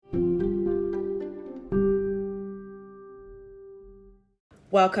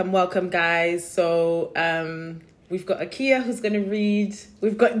Welcome, guys. So, we've got Akia who's going to read.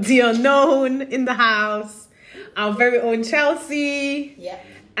 We've got The Unknown in the house. Our very own Chelsea. Yeah.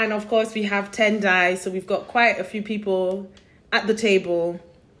 And, of course, we have Tendai. So, we've got quite a few people at the table.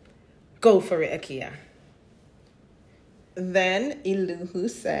 Go for it, Akia. Then Elihu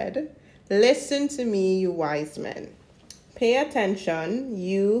said, "Listen to me, you wise men. Pay attention,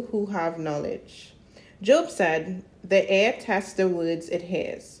 you who have knowledge." Job said, "The ear tests the words it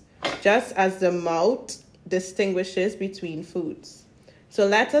hears, just as the mouth distinguishes between foods. So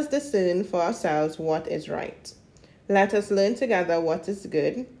let us discern for ourselves what is right. Let us learn together what is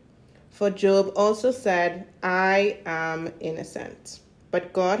good. For Job also said, 'I am innocent,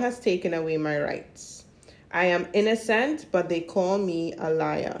 but God has taken away my rights. I am innocent, but they call me a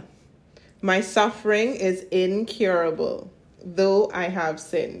liar. My suffering is incurable, though I have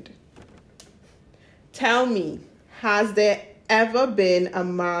sinned.' Tell me, has there ever been a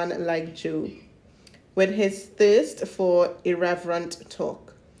man like Job, with his thirst for irreverent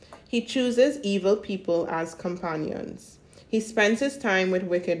talk? He chooses evil people as companions. He spends his time with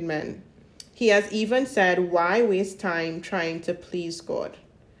wicked men. He has even said, 'Why waste time trying to please God?'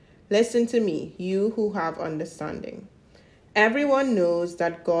 Listen to me, you who have understanding. Everyone knows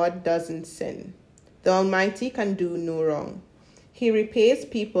that God doesn't sin. The Almighty can do no wrong. He repays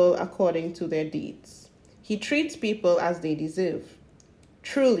people according to their deeds. He treats people as they deserve.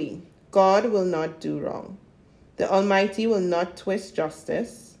 Truly, God will not do wrong. The Almighty will not twist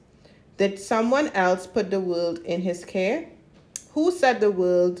justice. Did someone else put the world in his care? Who set the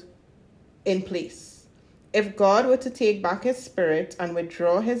world in place? If God were to take back his spirit and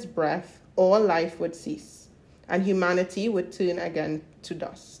withdraw his breath, all life would cease, and humanity would turn again to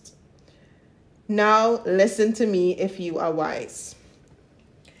dust. Now listen to me if you are wise.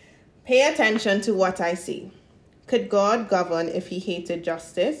 Pay attention to what I say. Could God govern if he hated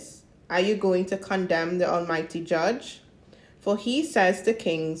justice? Are you going to condemn the Almighty Judge? For he says to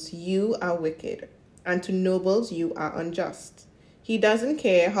kings, 'You are wicked,' and to nobles, 'You are unjust.' He doesn't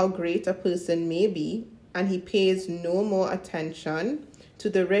care how great a person may be, and he pays no more attention to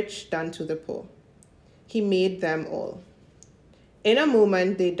the rich than to the poor. He made them all. In a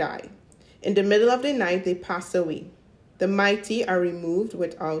moment they die. In the middle of the night they pass away. The mighty are removed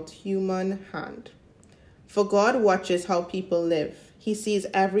without human hand. For God watches how people live. He sees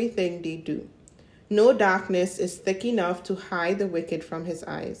everything they do. No darkness is thick enough to hide the wicked from his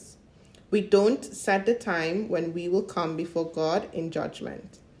eyes. We don't set the time when we will come before God in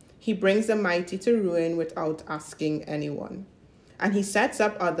judgment. He brings the mighty to ruin without asking anyone, and he sets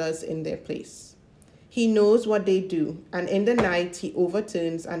up others in their place. He knows what they do, and in the night he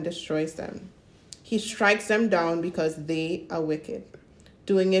overturns and destroys them. He strikes them down because they are wicked,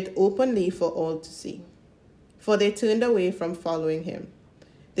 doing it openly for all to see. For they turned away from following him.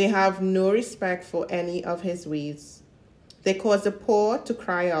 They have no respect for any of his ways. They cause the poor to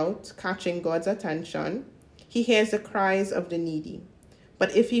cry out, catching God's attention. He hears the cries of the needy.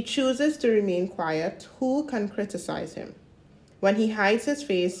 But if he chooses to remain quiet, who can criticize him? When he hides his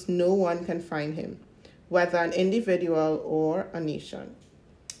face, no one can find him, whether an individual or a nation.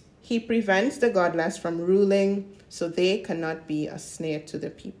 He prevents the godless from ruling, so they cannot be a snare to the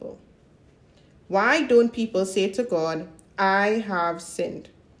people. Why don't people say to God, 'I have sinned,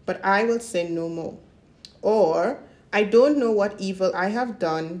 but I will sin no more'? Or, 'I don't know what evil I have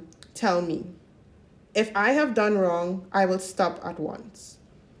done, tell me. If I have done wrong, I will stop at once.'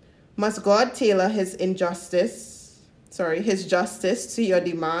 Must God tailor his justice to your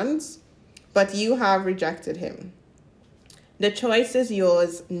demands? But you have rejected him. The choice is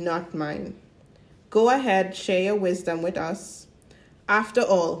yours, not mine. Go ahead, share your wisdom with us. After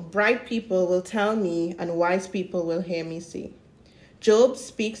all, bright people will tell me, and wise people will hear me say, 'Job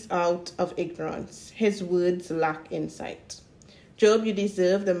speaks out of ignorance. His words lack insight.' Job, you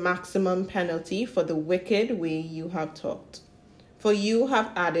deserve the maximum penalty for the wicked way you have talked. For you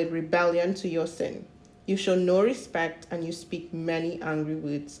have added rebellion to your sin. You show no respect, and you speak many angry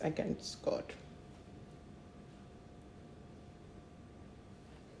words against God."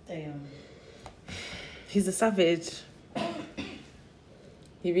 Damn. He's a savage.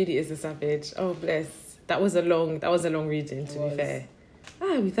 He really is a savage. Oh, bless. That was a long reading, to be fair.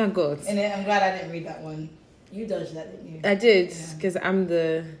 We thank God. And I'm glad I didn't read that one. You dodged that, didn't you? I did, because I'm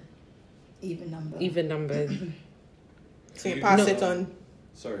the even number. Even number. So you pass it on.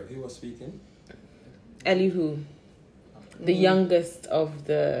 Sorry, who was speaking? Elihu, the youngest of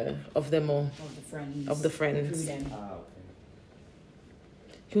them all. Of the friends. Okay.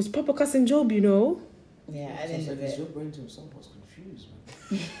 He was proper cussing Job, you know. Yeah, I didn't do it. Job brain to himself was confused,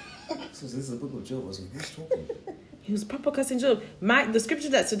 man. So this is the book of Job, who's talking? He was proper cussing Job. The scripture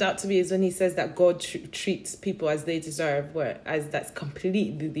that stood out to me is when he says that God treats people as they deserve, whereas that's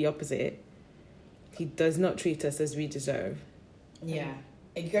completely the opposite. He does not treat us as we deserve. Yeah.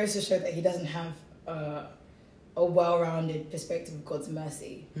 It goes to show that he doesn't have a well-rounded perspective of God's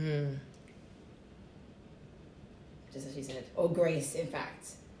mercy. Just as she said. Or grace, in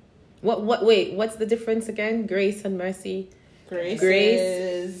fact. Wait, what's the difference again? Grace and mercy? Grace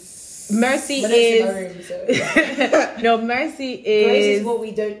is... Mercy But is... that's in my room, so. No, mercy is... Grace is what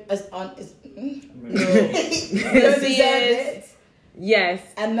we don't... we don't Mercy deserve is... it. Yes.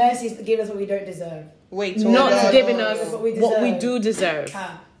 And mercy is to give us what we don't deserve. Wait, Not giving us What we what we deserve. do deserve.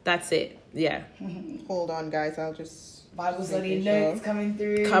 Ah. That's it. Yeah. Hold on, guys. I'll just... Bible study Making notes sure. coming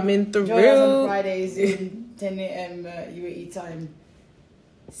through. Coming through. Join us on Fridays in 10 a.m. UAE time,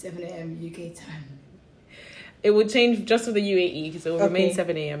 7 a.m. UK time. It will change just for the UAE because it will remain Okay.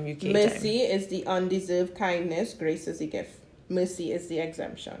 7 a.m. UK time. Mercy is the undeserved kindness. Grace is the gift. Mercy is the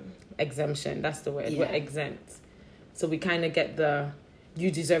exemption. Exemption. That's the word. Yeah. We're exempt. So we kind of get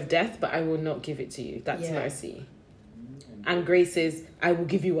you deserve death, but I will not give it to you. That's Yeah. mercy. And grace is, I will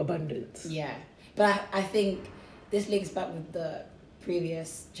give you abundance. Yeah. But I think this links back with the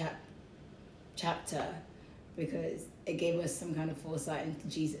previous chapter because it gave us some kind of foresight into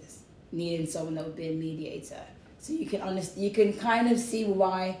Jesus needing someone that would be a mediator. So you can kind of see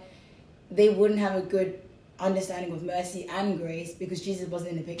why they wouldn't have a good understanding of mercy and grace because Jesus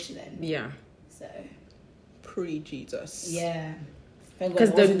wasn't in the picture then. Yeah. So Pre-Jesus. yeah.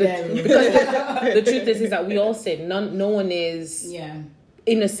 Because the truth is that we all sin. No one is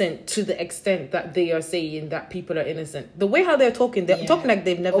innocent to the extent that they are saying that people are innocent. The way how they're talking like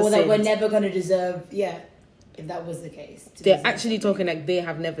they've never sinned. Or that we're never going to deserve, if that was the case. They're actually talking like they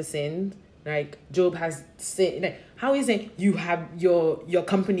have never sinned. Like Job has sinned. Like, how is it you have your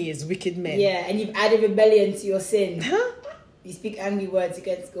company is wicked men? Yeah, and you've added rebellion to your sin. Huh? You speak angry words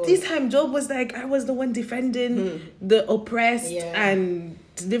against God. This time Job was like, I was the one defending the oppressed and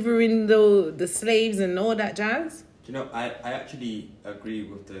delivering the slaves and all that jazz. You know, I actually agree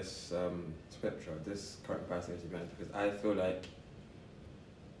with this scripture, this current passage event, because I feel like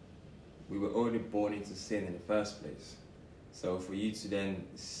we were already born into sin in the first place. So for you to then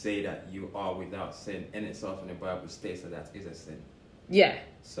say that you are without sin in itself in the Bible states that is a sin. Yeah.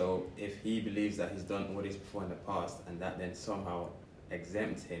 So if he believes that he's done all this before in the past and that then somehow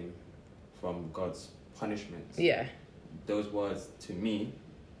exempts him from God's punishment, those words to me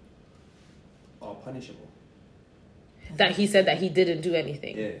are punishable. That he said that he didn't do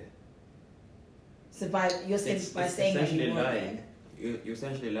anything. Yeah. So by saying that you were lying. You're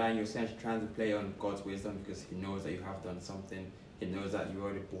essentially lying. You're essentially trying to play on God's wisdom because he knows that you have done something. He knows that you're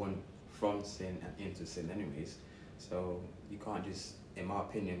already born from sin and into sin anyways. So you can't just, in my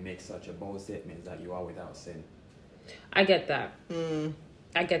opinion, make such a bold statement that you are without sin. I get that.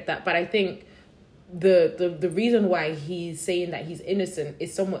 I get that. But I think the reason why he's saying that he's innocent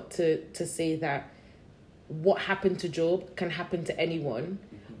is somewhat to say that what happened to Job can happen to anyone,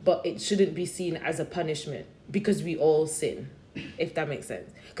 but it shouldn't be seen as a punishment because we all sin, if that makes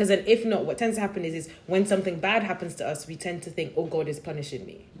sense. Because then if not, what tends to happen is when something bad happens to us, we tend to think, oh, God is punishing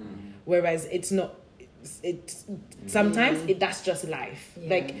me. Whereas it's not. Sometimes that's just life.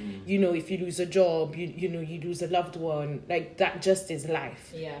 Like, if you lose a job, you lose a loved one, like that just is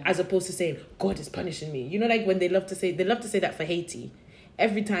life. As opposed to saying God is punishing me. Like when they love to say that for Haiti.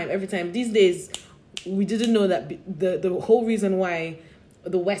 Every time these days, we didn't know that the whole reason why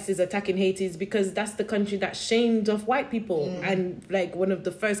the West is attacking Haiti is because that's the country that shamed off white people and like one of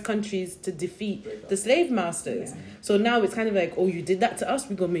the first countries to defeat the slave masters. So now it's kind of like, oh, you did that to us,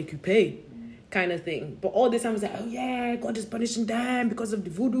 we're gonna make you pay, kind of thing. But all this time it's like, oh yeah, God is punishing them because of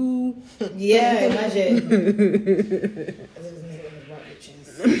the voodoo. Yeah, imagine.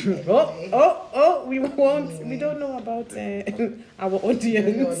 We don't know about our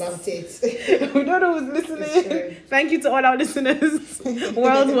audience. We don't know who's listening. Thank you to all our listeners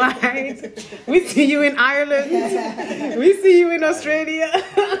worldwide. We see you in Ireland. We see you in Australia.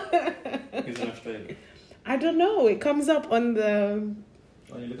 Who's in Australia? I don't know. It comes up on the...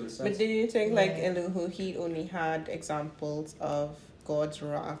 But do you think like Elihu, he only had examples of God's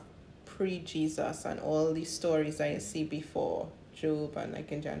wrath pre-Jesus and all these stories that you see before Job and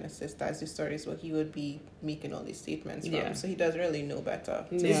like in Genesis, that's the stories where he would be making all these statements from. So he doesn't really know better.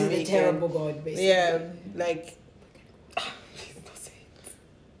 This is a terrible God, basically. Yeah, like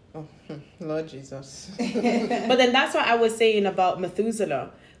Lord Jesus. But then that's what I was saying about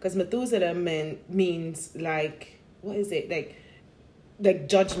Methuselah, because Methuselah means like, what is it, like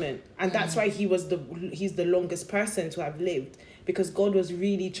judgment, and that's why he's the longest person to have lived, because God was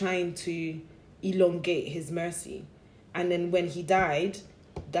really trying to elongate his mercy. And then when he died,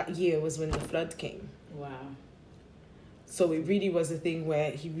 that year was when the flood came. Wow. So it really was a thing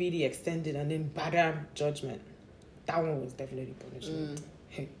where he really extended, and then badam, judgment. That one was definitely punishment.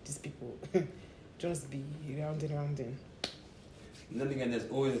 These people just be rounding. Then again, there's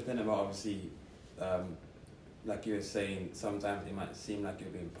always a thing about, obviously, like you were saying, sometimes it might seem like you're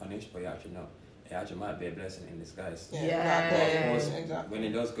being punished, but you're actually not. It actually might be a blessing in disguise. Yeah. Exactly. When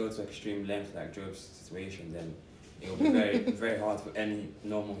it does go to extreme lengths, like Job's situation, then it will be very, very hard for any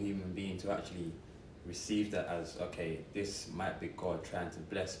normal human being to actually receive that as, okay, this might be God trying to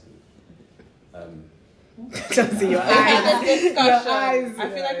bless me. Just see your We had eyes. a discussion. Your eyes. I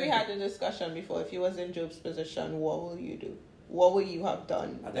feel like we had a discussion before. If you was in Job's position, what will you do? What would you have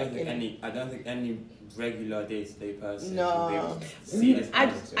done? I don't think any regular day-to-day person No. will be able to see this.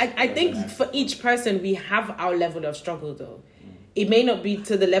 I think for each person we have our level of struggle though. It may not be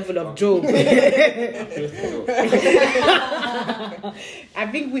to the level of Job. I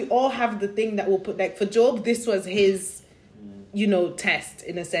think we all have the thing that will put, like for Job, this was his, test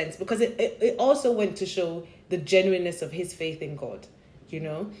in a sense, because it also went to show the genuineness of his faith in God.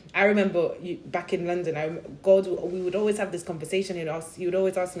 I remember back in London, we would always have this conversation. He would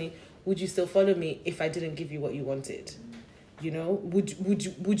always ask me, would you still follow me if I didn't give you what you wanted?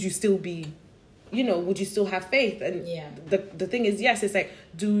 Would you still be, would you still have faith? And the thing is, yes, it's like,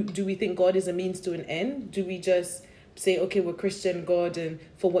 do we think God is a means to an end? Do we just say, okay, we're Christian, God, and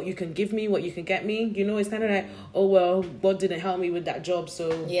for what you can give me, what you can get me, it's kind of like, oh well, God didn't help me with that job, so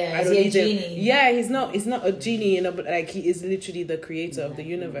I don't need him. Yeah, he's not a genie, but like he is literally the creator of the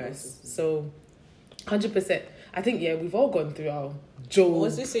universe. So 100%. I think we've all gone through our Job.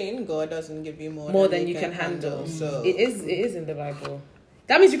 What's he saying? God doesn't give you more than you can handle. So it is in the Bible.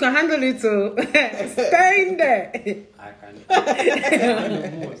 That means you can handle it too. Stay in there. I can.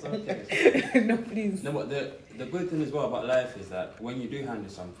 More, it's okay. No, please. No, but the good thing as well about life is that when you do handle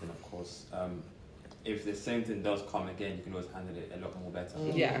something, of course, if the same thing does come again, you can always handle it a lot more better.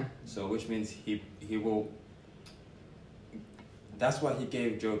 Yeah. So which means he will. That's why he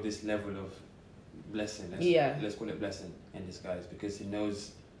gave Job this level of blessing. Let's call it blessing in disguise, because he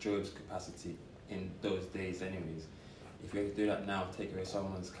knows Job's capacity in those days, anyways. If you have to do that now, take away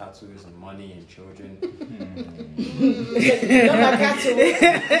someone's cattle and money and children. Not my cattle.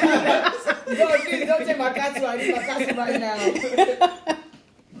 Don't take my cattle. I need my cattle right now.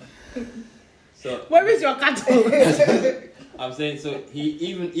 So where is your cattle? I'm saying, so he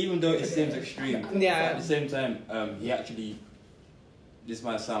even though it seems extreme, at the same time, he actually. This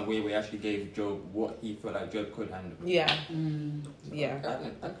might sound weird, but he actually gave Job what he felt like Job could handle. Yeah. I can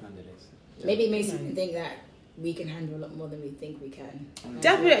handle this. Maybe it makes you think that we can handle a lot more than we think we can.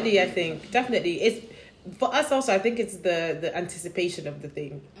 Definitely, I think. Definitely. It's for us also, I think it's the anticipation of the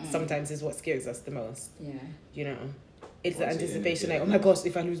thing sometimes is what scares us the most. Yeah. It's the anticipation, like, oh my gosh,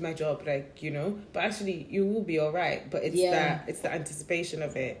 if I lose my job, like, but actually you will be alright. But it's the anticipation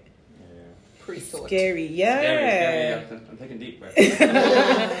of it. Pre-thought. Scary, Scary. I'm taking deep breaths.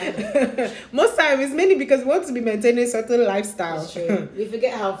 Most times it's mainly because we want to be maintaining a certain lifestyle. That's true. We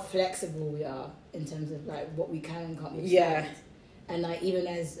forget how flexible we are in terms of like what we can and can't withstand. And like even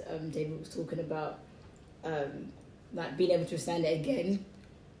as David was talking about like being able to withstand it again.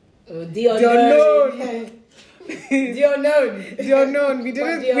 The unknown. The unknown. We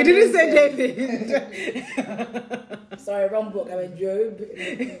didn't say David. Sorry, wrong book. I meant Job,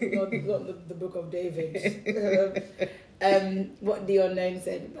 not the book of David. What the unknown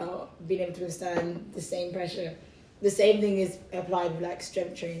said about being able to withstand the same pressure. The same thing is applied with like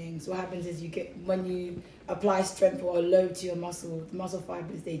strength training. So what happens is when you apply strength or a load to your muscle, the muscle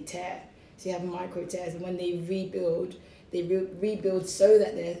fibers, they tear. So you have micro tears, and when they rebuild, rebuild so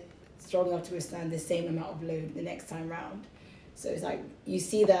that they're strong enough to withstand the same amount of load the next time round. So it's like you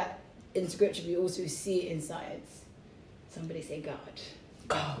see that in scripture, we also see it in science. Somebody say God.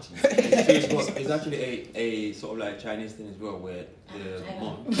 It's actually a sort of like Chinese thing as well, where the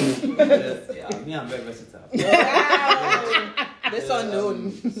monk. I'm very versatile. This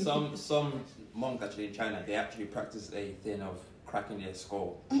unknown. Some monk actually in China, they actually practice a thing of cracking their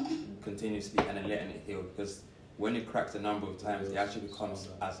skull continuously and then letting it heal, because when it cracks a number of times, it actually becomes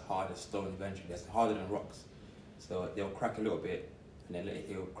as hard as stone eventually. It's harder than rocks. So they'll crack a little bit and then let it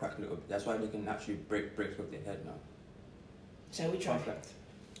heal, crack a little bit. That's why they can actually break bricks with their head now. Shall we try? Perfect.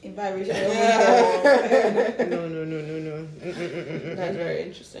 No. That's very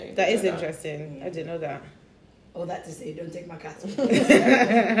interesting. That is interesting. Yeah. I didn't know that. All that to say, don't take my cattle.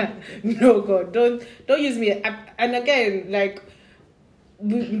 No, God, don't use me. And again, like,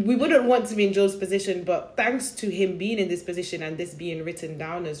 we wouldn't want to be in Job's position, but thanks to him being in this position and this being written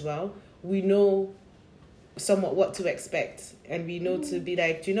down as well, we know somewhat what to expect, and we know to be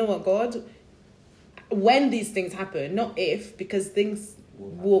like, do you know what, God, when these things happen, not if, because things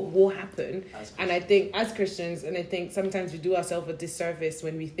will happen. And I think as Christians, and I think sometimes we do ourselves a disservice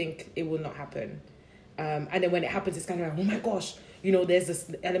when we think it will not happen. And then when it happens, it's kind of like, oh my gosh, you know, there's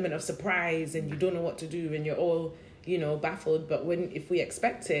this element of surprise and you don't know what to do and you're all, you know, baffled. But if we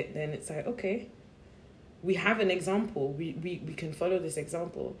expect it, then it's like, okay, we have an example. We can follow this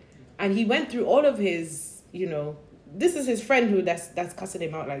example. And he went through all of his, you know, this is his friend who that's cussing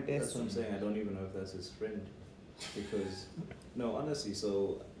him out like this. That's what I'm saying. I don't even know if that's his friend. Because, no, honestly,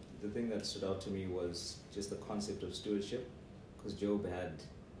 so the thing that stood out to me was just the concept of stewardship. Because Job had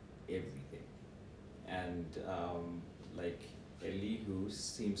everything. And, like, Elihu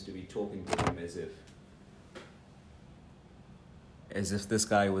seems to be talking to him as if this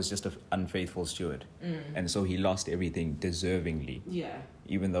guy was just an unfaithful steward. And so he lost everything deservingly. Yeah.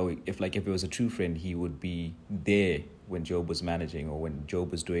 Even though if it was a true friend, he would be there when Job was managing or when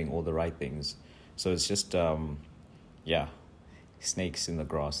Job was doing all the right things. So it's just, snakes in the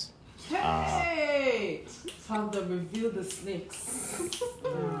grass. Hey! Father, reveal the snakes.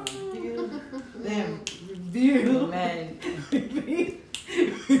 Reveal them. Reveal. Man.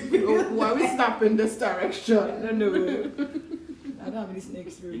 Why we stop in this direction? No. I don't have any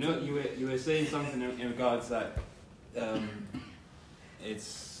snakes. You know, you were saying something in regards that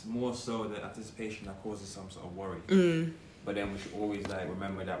it's more so the anticipation that causes some sort of worry. But then we should always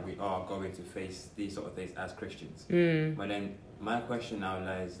remember that we are going to face these sort of things as Christians. But then my question now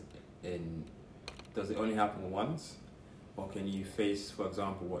lies in, does it only happen once? Or can you face, for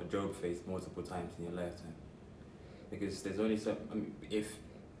example, what Job faced multiple times in your lifetime? Because there's only some,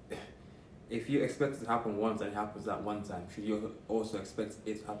 if you expect it to happen once and it happens that one time, should you also expect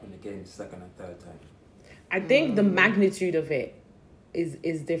it to happen again the second and third time? I think the magnitude of it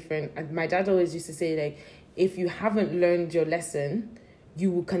is different. And my dad always used to say, if you haven't learned your lesson,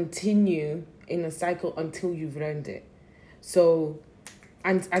 you will continue in a cycle until you've learned it. So,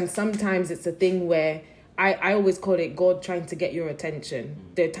 and sometimes it's a thing where I always call it God trying to get your attention.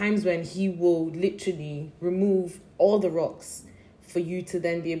 There are times when he will literally remove all the rocks for you to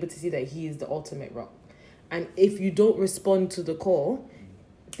then be able to see that he is the ultimate rock. And if you don't respond to the call,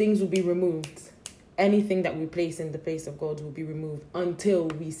 things will be removed. Anything that we place in the face of God will be removed until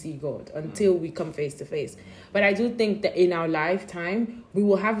we see God, until we come face to face. But I do think that in our lifetime, we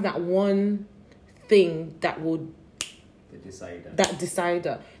will have that one thing that will... That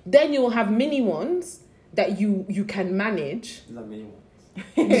decider. Then you will have mini ones that you can manage. These are mini ones.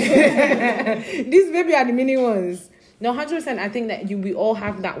 These maybe are the mini ones. No, 100%. I think that we all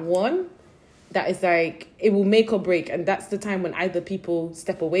have that one that is it will make or break. And that's the time when either people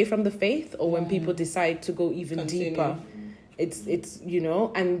step away from the faith or when people decide to go even deeper. It's you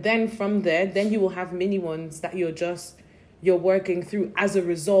know, and then from there, then you will have mini ones that you're working through as a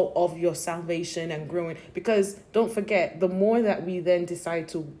result of your salvation and growing. Because don't forget, the more that we then decide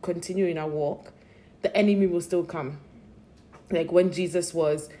to continue in our walk, the enemy will still come. Like when Jesus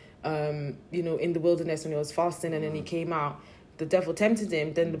was, in the wilderness when he was fasting and then he came out, the devil tempted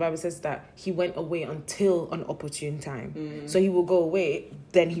him. Then the Bible says that he went away until an opportune time. So he will go away,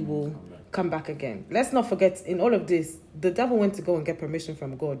 then he will come back again. Let's not forget, in all of this, the devil went to go and get permission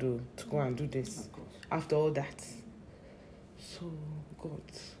from God to go and do this. After all that. So, God,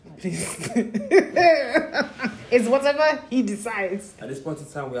 please. It's whatever he decides. At this point in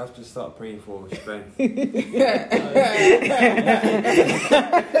time, we have to start praying for strength. Please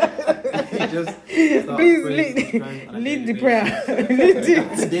lead the prayer.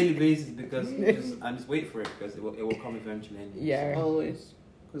 On a daily basis, because and just wait for it, because it will come eventually. Yeah, always.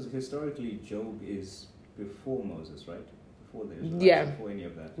 Because historically, Job is before Moses, right? Before the Israelites, before any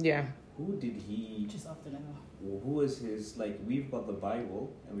of that. Yeah. Who did he... Just after Noah. Who was his... we've got the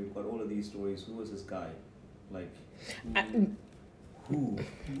Bible, and we've got all of these stories. Who was this guy? Who?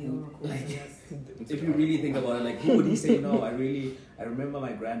 If you really think about it, who would he say, no, I remember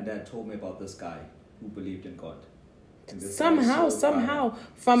my granddad told me about this guy who believed in God. Somehow,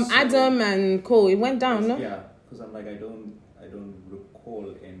 from Adam and Co, it went down, no? Yeah, because I'm I don't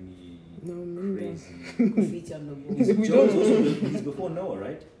recall any crazy... Graffiti on the wall. He's before Noah,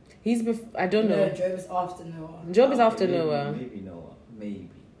 right? I don't know. No, Job is after Noah. Job is after Noah. Maybe Noah. Maybe.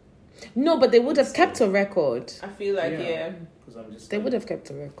 No, but they would have kept a record. I feel They would have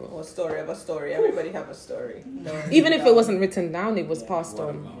kept a record. A story of a story. Everybody have a story. Even if it wasn't written down, it was passed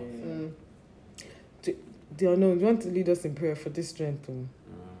on. Do you want to lead us in prayer for this strength? I'm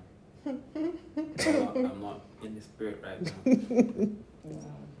not in the spirit right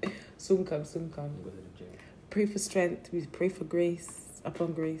now. Soon come. Pray for strength. We pray for grace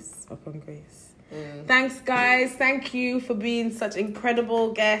upon grace upon grace. Thanks, guys. Thank you for being such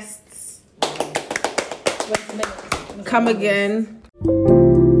incredible guests. Come again.